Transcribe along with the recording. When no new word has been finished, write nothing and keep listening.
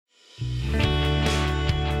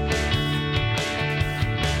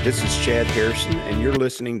This is Chad Harrison, and you're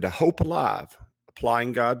listening to Hope Alive,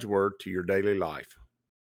 applying God's Word to your daily life.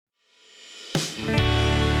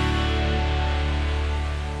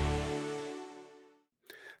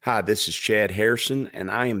 Hi, this is Chad Harrison, and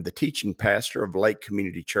I am the teaching pastor of Lake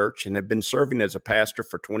Community Church and have been serving as a pastor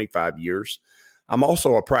for 25 years. I'm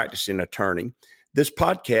also a practicing attorney. This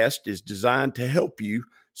podcast is designed to help you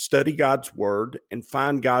study God's Word and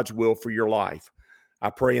find God's will for your life. I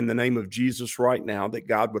pray in the name of Jesus right now that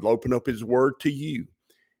God would open up His Word to you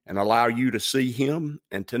and allow you to see Him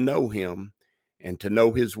and to know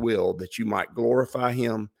His will, that you might glorify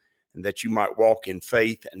Him and that you might walk in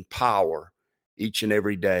faith and power each and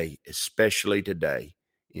every day, especially today,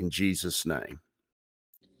 in Jesus' name.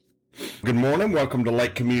 Good morning. Welcome to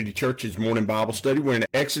Lake Community Church's morning Bible study. We're in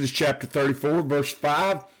Exodus chapter 34, verse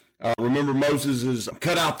 5. Remember, Moses has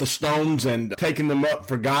cut out the stones and taken them up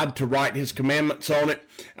for God to write His commandments on it.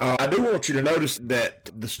 I do want you to notice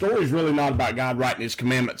that the story is really not about God writing His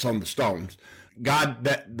commandments on the stones.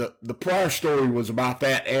 The prior story was about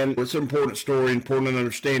that, and it's an important story, important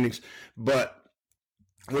understandings, but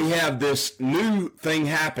we have this new thing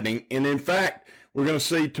happening, and in fact, we're going to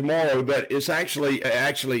see tomorrow that it's actually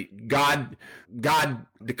God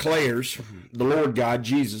declares, the Lord God,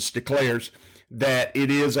 Jesus declares that it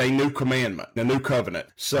is a new commandment, a new covenant.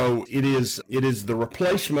 So it is the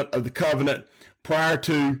replacement of the covenant prior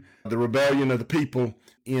to the rebellion of the people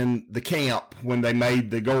in the camp when they made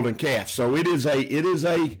the golden calf. So it's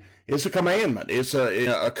a commandment. It's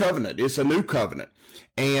a covenant. It's a new covenant.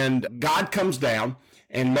 And God comes down,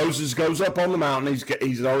 and Moses goes up on the mountain.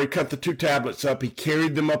 He's already cut the two tablets up. He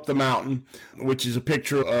carried them up the mountain, which is a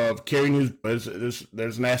picture of carrying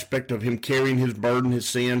there's an aspect of him carrying his burden, his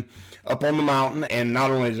sin, up on the mountain. And not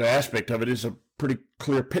only is an aspect of it, it's a pretty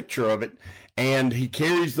clear picture of it. And he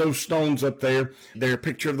carries those stones up there. They're a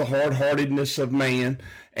picture of the hard-heartedness of man.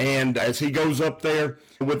 And as he goes up there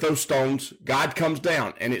with those stones, God comes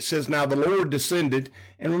down. And it says, now the Lord descended.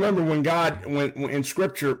 And remember, when in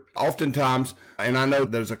Scripture, oftentimes, and I know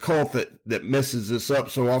there's a cult that messes this up,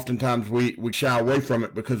 so oftentimes we shy away from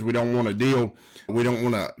it because we don't want to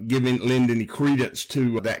lend any credence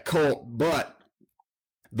to that cult. But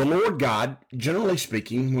the Lord God, generally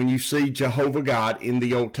speaking, when you see Jehovah God in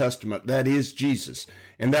the Old Testament, that is Jesus.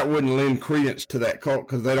 And that wouldn't lend credence to that cult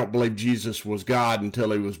because they don't believe Jesus was God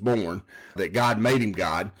until He was born, that God made Him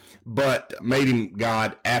God, but made Him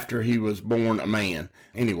God after He was born a man.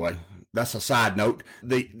 Anyway, that's a side note.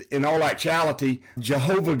 In all actuality,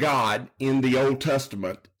 Jehovah God in the Old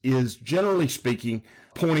Testament is, generally speaking,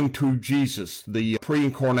 pointing to Jesus, the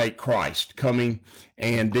pre-incarnate Christ, coming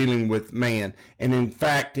and dealing with man. And in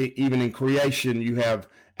fact, even in creation, you have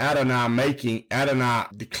Adonai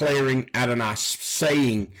declaring, Adonai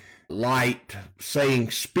saying, light,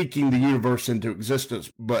 speaking the universe into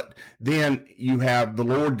existence. But then you have the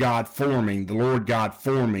Lord God forming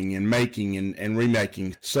and making and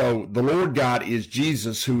remaking. So the Lord God is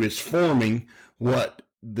Jesus, who is forming what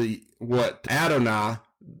Adonai,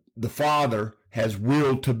 the Father, has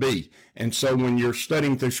willed to be. And so when you're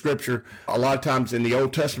studying through Scripture, a lot of times in the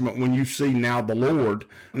Old Testament, when you see now the Lord,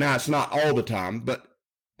 now it's not all the time, but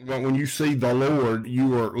when you see the Lord,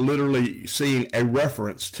 you are literally seeing a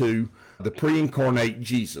reference to the pre-incarnate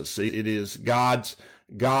Jesus. It is God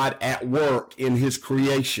at work in His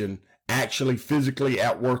creation, actually physically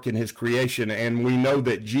at work in His creation. And we know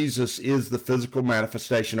that Jesus is the physical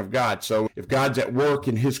manifestation of God. So if God's at work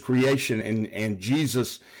in His creation and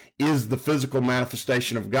Jesus is the physical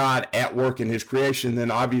manifestation of God at work in His creation, then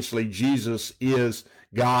obviously Jesus is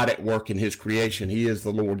God at work in His creation. He is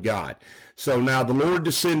the Lord God. So now the Lord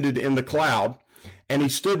descended in the cloud, and He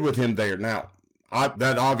stood with Him there. Now,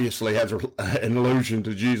 that obviously has an allusion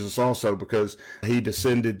to Jesus also, because He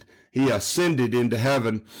ascended into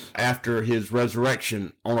heaven after His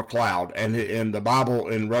resurrection on a cloud. And the Bible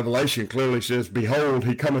in Revelation clearly says, behold,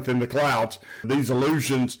 He cometh in the clouds. These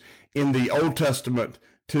allusions in the Old Testament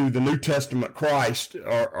to the New Testament Christ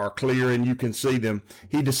are clear, and you can see them.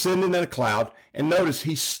 He descended in a cloud, and notice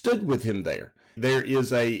He stood with Him there. There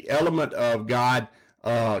is a element of God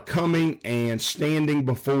coming and standing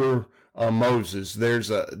before Moses. It's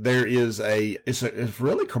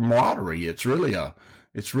really camaraderie. It's really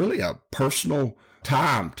a personal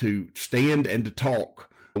time to stand and to talk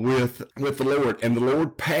with the Lord. And the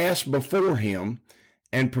Lord passed before him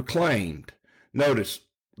and proclaimed. Notice,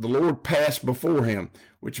 the Lord passed before him,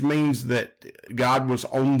 which means that God was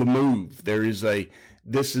on the move. There's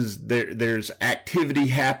activity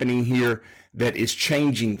happening here that is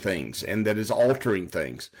changing things and that is altering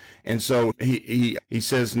things. And so he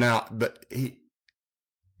says now, but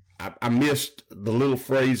I missed the little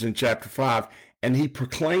phrase in chapter 5, and he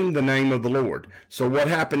proclaimed the name of the Lord. So what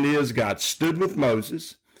happened is God stood with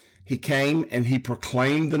Moses. He came and he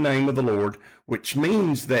proclaimed the name of the Lord, which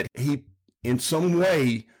means that he, in some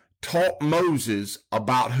way, taught Moses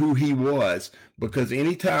about who he was, because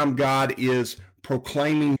anytime God is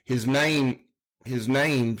proclaiming his name, his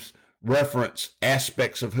names reference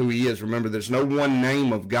aspects of who he is. Remember, there's no one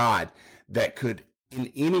name of God that could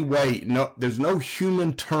in any way, there's no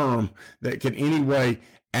human term that can in any way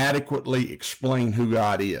adequately explain who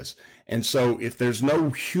God is. And so if there's no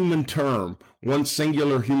human term, one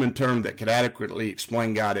singular human term that could adequately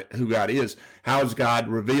explain God, who God is, how does God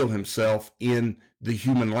reveal himself in the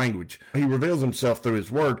human language? He reveals himself through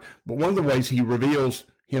his word, but one of the ways he reveals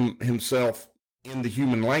himself in the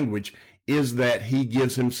human language is that he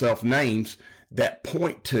gives himself names that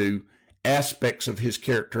point to aspects of his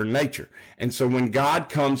character and nature. And so when God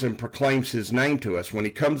comes and proclaims his name to us, when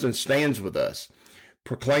he comes and stands with us,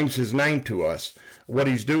 proclaims his name to us, what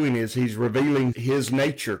he's doing is he's revealing his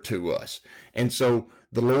nature to us. And so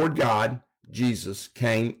the Lord God, Jesus,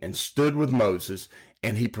 came and stood with Moses,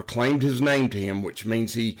 and he proclaimed his name to him, which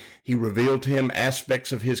means he revealed to him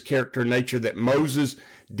aspects of his character and nature that Moses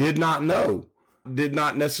did not know, did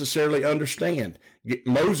not necessarily understand.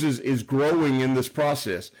 Moses is growing in this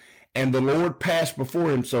process, and the Lord passed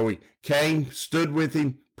before him. So he came, stood with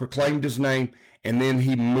him, proclaimed his name, and then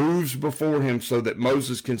he moves before him so that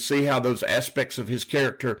Moses can see how those aspects of his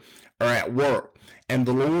character are at work. And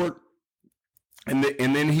the Lord, and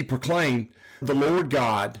then he proclaimed, the Lord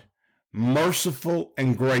God, merciful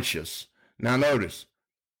and gracious. Now notice,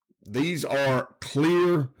 these are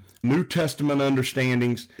clear New Testament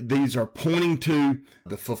understandings. These are pointing to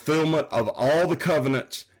the fulfillment of all the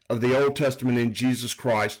covenants of the Old Testament in Jesus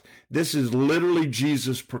Christ. This is literally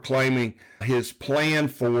Jesus proclaiming his plan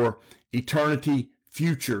for eternity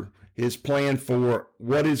future, his plan for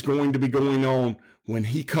what is going to be going on when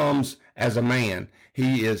he comes as a man.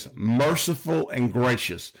 He is merciful and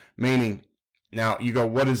gracious, meaning, now you go,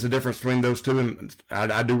 what is the difference between those two? And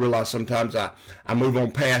I do realize sometimes I move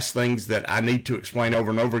on past things that I need to explain over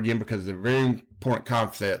and over again because they're very important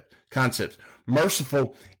concepts.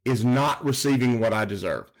 Merciful is not receiving what I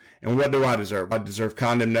deserve. And what do I deserve? I deserve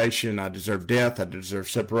condemnation. I deserve death. I deserve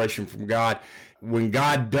separation from God. When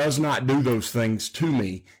God does not do those things to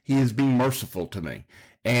me, he is being merciful to me.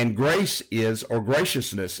 And grace is, or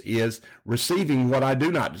graciousness is, receiving what I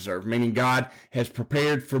do not deserve, meaning God has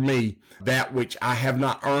prepared for me that which I have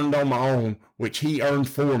not earned on my own, which he earned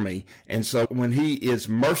for me. And so when he is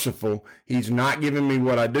merciful, he's not giving me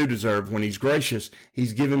what I do deserve. When he's gracious,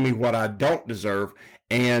 he's giving me what I don't deserve.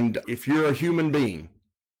 And if you're a human being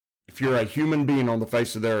on the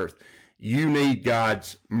face of the earth, you need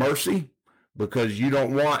God's mercy because you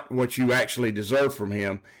don't want what you actually deserve from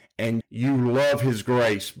him. And you love his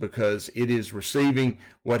grace because it is receiving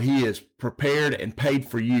what he has prepared and paid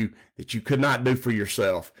for you that you could not do for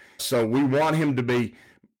yourself. So we want him to be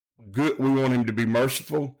good. We want him to be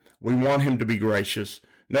merciful. We want him to be gracious.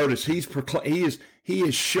 Notice he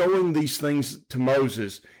is showing these things to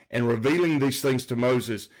Moses and revealing these things to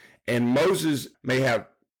Moses. And Moses may have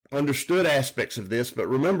understood aspects of this, but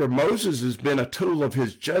remember, Moses has been a tool of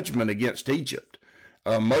his judgment against Egypt.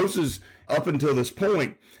 Moses, up until this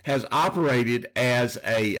point, has operated as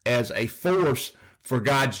a force for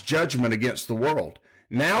God's judgment against the world.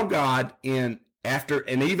 Now God, even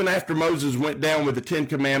after Moses went down with the Ten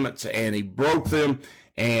Commandments and he broke them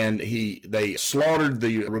and they slaughtered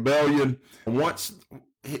the rebellion,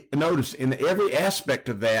 notice in every aspect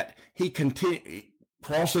of that, he continued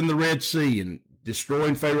crossing the Red Sea and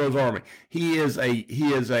destroying Pharaoh's army. He is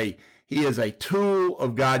a tool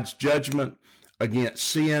of God's judgment against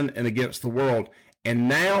sin and against the world. And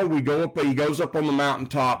now he goes up on the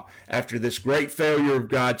mountaintop after this great failure of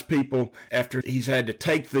God's people, after he's had to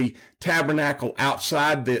take the tabernacle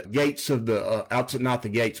outside the gates of outside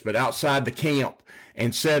the camp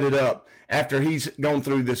and set it up, after he's gone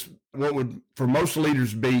through this, what would for most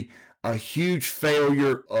leaders be a huge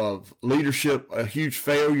failure of leadership, a huge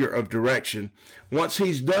failure of direction. Once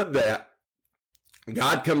he's done that,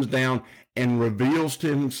 God comes down and reveals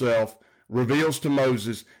to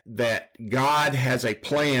Moses that God has a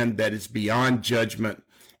plan that is beyond judgment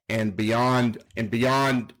and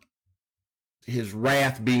beyond his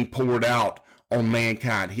wrath being poured out on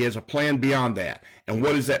mankind. He has a plan beyond that. And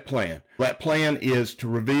what is that plan? That plan is to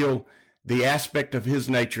reveal the aspect of his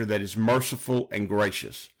nature that is merciful and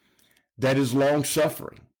gracious, that is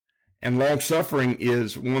long-suffering. And long suffering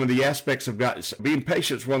is one of the aspects of God. Being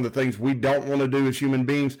patient is one of the things we don't want to do as human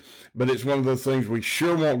beings, but it's one of those things we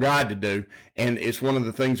sure want God to do. And it's one of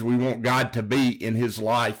the things we want God to be in his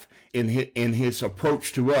life, in his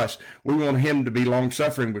approach to us. We want him to be long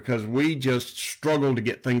suffering because we just struggle to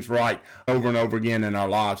get things right over and over again in our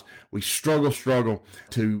lives. We struggle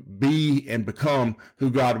to be and become who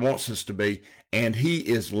God wants us to be. And he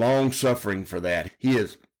is long suffering for that.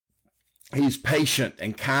 He's patient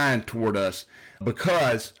and kind toward us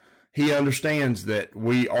because he understands that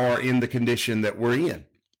we are in the condition that we're in.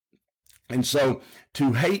 And so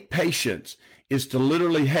to hate patience is to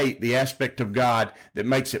literally hate the aspect of God that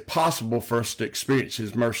makes it possible for us to experience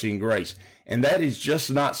his mercy and grace. And that is just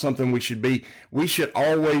not something we should be. We should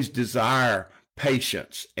always desire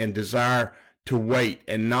patience and desire to wait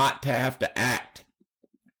and not to have to act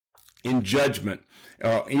in judgment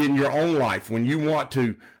in your own life. When you want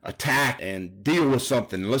to attack and deal with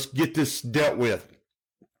something, let's get this dealt with.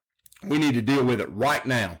 We need to deal with it right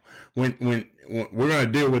now. When we're going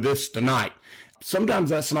to deal with this tonight. Sometimes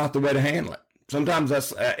that's not the way to handle it. Sometimes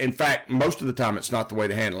that's, in fact, most of the time it's not the way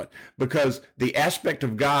to handle it, because the aspect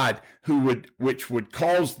of God which would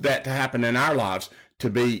cause that to happen in our lives, to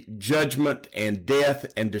be judgment and death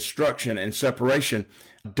and destruction and separation,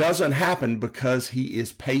 doesn't happen because he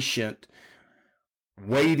is patient,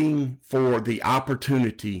 waiting for the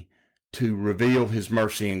opportunity to reveal his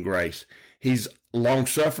mercy and grace. He's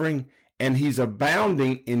long-suffering and he's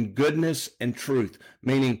abounding in goodness and truth,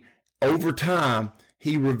 meaning over time,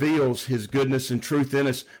 he reveals his goodness and truth in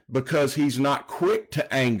us because he's not quick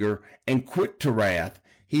to anger and quick to wrath.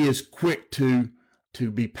 He is quick to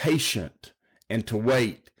be patient and to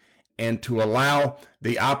wait and to allow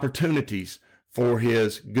the opportunities for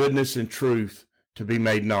his goodness and truth to be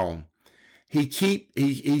made known.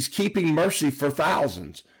 He's keeping mercy for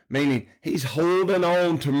thousands, meaning he's holding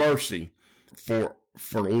on to mercy for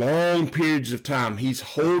long periods of time. He's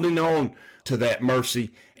holding on to that mercy,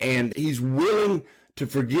 and he's willing to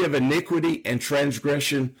forgive iniquity and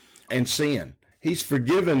transgression and sin. He's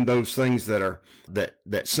forgiven those things that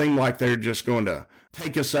seem like they're just going to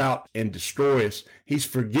take us out and destroy us. He's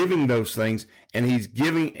forgiving those things, and he's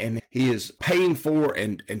giving, and he is paying for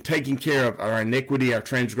and taking care of our iniquity, our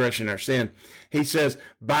transgression, our sin. He says,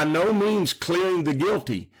 by no means clearing the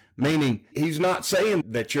guilty, meaning he's not saying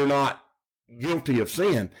that you're not guilty of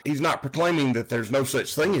sin. He's not proclaiming that there's no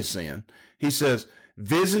such thing as sin. He says,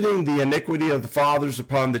 visiting the iniquity of the fathers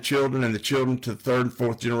upon the children and the children to the third and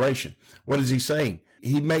fourth generation. What is he saying?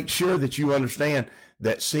 He makes sure that you understand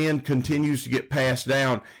that sin continues to get passed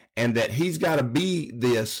down and that he's got to be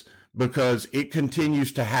this because it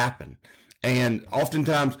continues to happen. And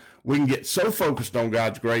oftentimes we can get so focused on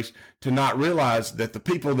God's grace to not realize that the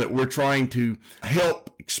people that we're trying to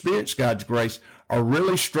help experience God's grace are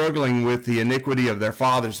really struggling with the iniquity of their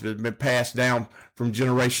fathers that have been passed down from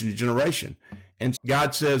generation to generation. And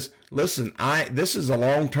God says, listen, this is a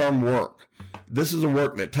long-term work. This is a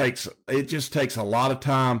work that takes a lot of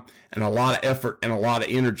time and a lot of effort and a lot of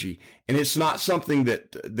energy. And it's not something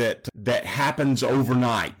that happens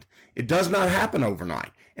overnight. It does not happen overnight.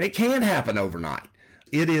 And it can happen overnight.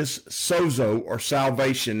 It is sozo, or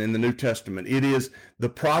salvation in the New Testament. It is the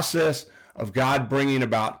process of God bringing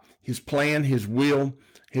about his plan, his will,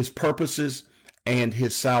 his purposes, and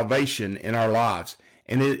his salvation in our lives.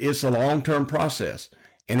 And it's a long-term process.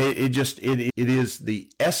 And it is the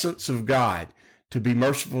essence of God to be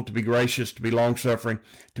merciful, to be gracious, to be long-suffering,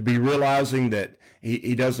 to be realizing that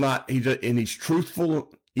and he's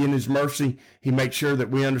truthful in his mercy. He makes sure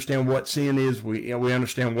that we understand what sin is. We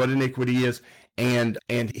understand what iniquity is. And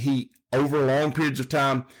he, over long periods of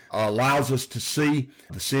time, allows us to see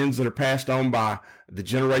the sins that are passed on by the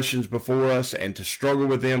generations before us and to struggle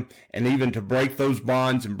with them and even to break those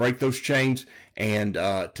bonds and break those chains and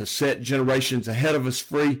to set generations ahead of us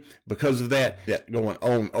free because of that going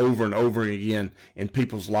on over and over again in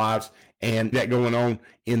people's lives, and that going on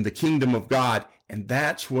in the kingdom of God. And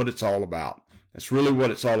that's what it's all about. That's really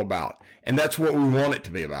what it's all about. And that's what we want it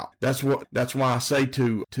to be about. That's why I say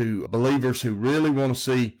to believers who really want to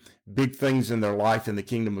see big things in their life in the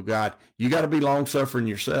kingdom of God, you got to be long-suffering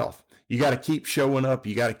yourself. You got to keep showing up.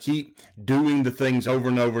 You got to keep doing the things over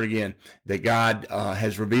and over again that God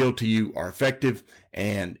has revealed to you are effective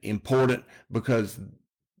and important, because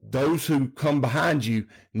those who come behind you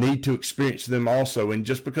need to experience them also. And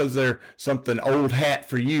just because they're something old hat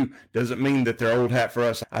for you doesn't mean that they're old hat for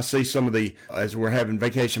us. I see some of as we're having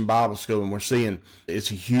Vacation Bible School, and we're seeing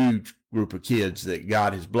it's a huge group of kids that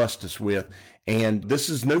God has blessed us with. And this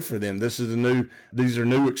is new for them. These are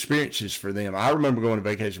new experiences for them. I remember going to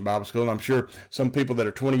Vacation Bible School, and I'm sure some people that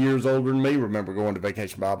are 20 years older than me remember going to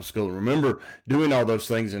Vacation Bible School and remember doing all those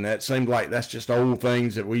things. And that seemed like that's just old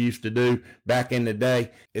things that we used to do back in the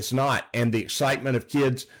day. It's not. And the excitement of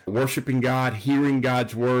kids worshiping God, hearing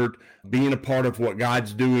God's word, being a part of what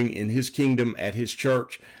God's doing in his kingdom at his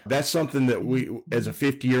church, that's something that we, as a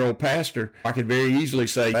 50-year-old pastor, I could very easily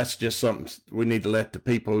say that's just something we need to let the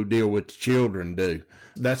people who deal with the children do.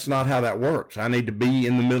 That's not how that works. I need to be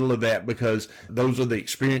in the middle of that because those are the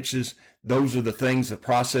experiences. Those are the things, the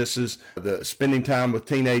processes, the spending time with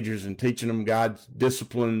teenagers and teaching them God's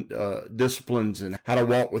disciplines and how to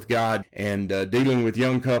walk with God, and dealing with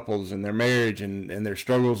young couples and their marriage and their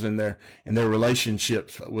struggles and their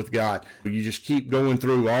relationships with God. You just keep going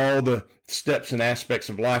through all the steps and aspects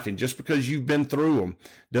of life, and just because you've been through them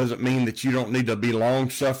doesn't mean that you don't need to be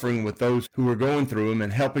long suffering with those who are going through them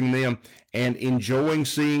and helping them and enjoying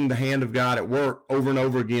seeing the hand of God at work over and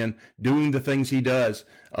over again, doing the things he does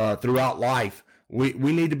throughout life. We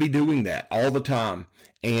need to be doing that all the time.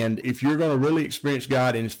 And if you're going to really experience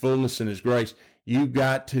God in his fullness and his grace, you've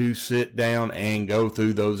got to sit down and go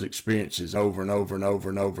through those experiences over and over and over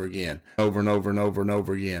and over again, over and over and over and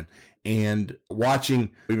over again. And watching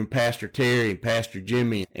even Pastor Terry and Pastor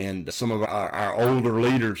Jimmy and some of our older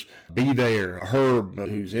leaders be there. Herb,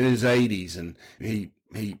 who's in his 80s, and he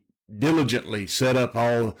diligently set up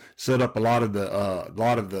a lot of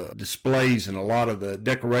the displays and a lot of the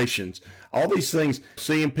decorations. All these things,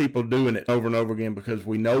 seeing people doing it over and over again, because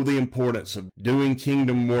we know the importance of doing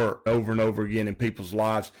kingdom work over and over again in people's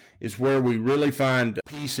lives, is where we really find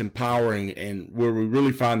peace and power, and where we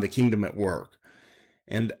really find the kingdom at work.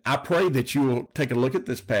 And I pray that you will take a look at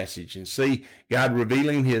this passage and see God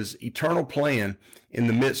revealing his eternal plan in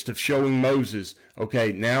the midst of showing Moses,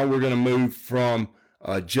 okay, now we're going to move from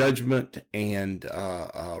judgment and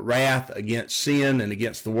wrath against sin and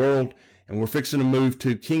against the world, and we're fixing to move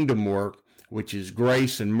to kingdom work, which is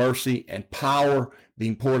grace and mercy and power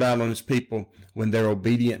being poured out on his people when they're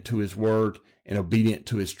obedient to his word and obedient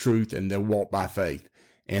to his truth, and they'll walk by faith.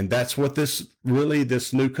 And that's what this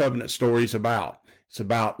new covenant story is about. It's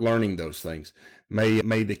about learning those things. May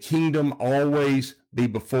the kingdom always be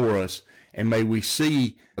before us, and may we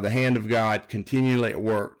see the hand of God continually at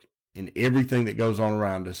work in everything that goes on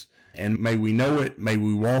around us. And may we know it, may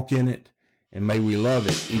we walk in it, and may we love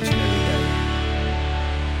it each and every day.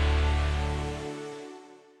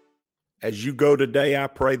 As you go today, I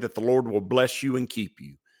pray that the Lord will bless you and keep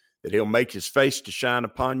you, that he'll make his face to shine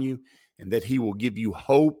upon you, and that he will give you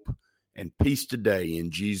hope and peace today in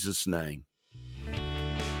Jesus' name.